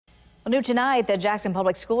Well, new tonight, the Jackson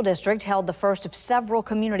Public School District held the first of several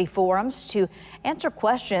community forums to answer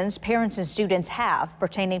questions parents and students have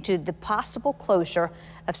pertaining to the possible closure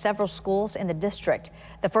of several schools in the district.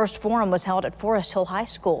 The first forum was held at Forest Hill High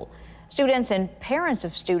School. Students and parents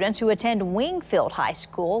of students who attend Wingfield High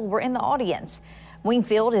School were in the audience.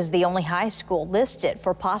 Wingfield is the only high school listed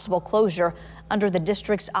for possible closure under the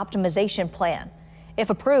district's optimization plan. If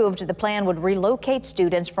approved, the plan would relocate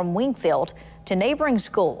students from Wingfield to neighboring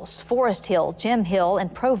schools, Forest Hill, Gem Hill,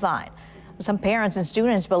 and Provine. Some parents and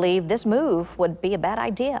students believe this move would be a bad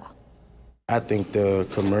idea. I think the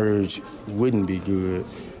converge wouldn't be good.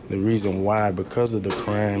 The reason why, because of the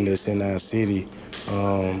crime that's in our city,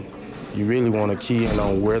 you really want to key in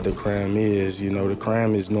on where the crime is. You know, the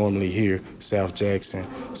crime is normally here, South Jackson.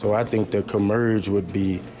 So I think the converge would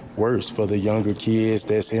be worse for the younger kids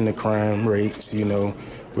that's in the crime rates, you know,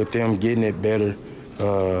 with them getting it better,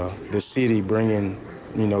 the city bringing,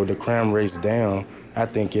 you know, the crime rates down. I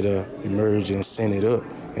think it'll emerge and send it up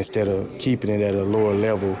instead of keeping it at a lower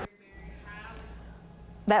level.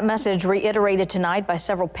 That message reiterated tonight by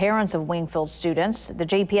several parents of Wingfield students. The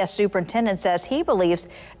JPS superintendent says he believes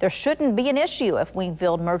there shouldn't be an issue if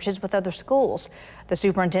Wingfield merges with other schools. The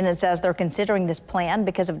superintendent says they're considering this plan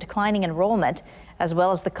because of declining enrollment, as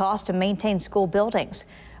well as the cost to maintain school buildings.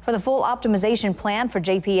 For the full optimization plan for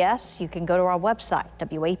JPS, you can go to our website,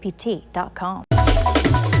 WAPT.com.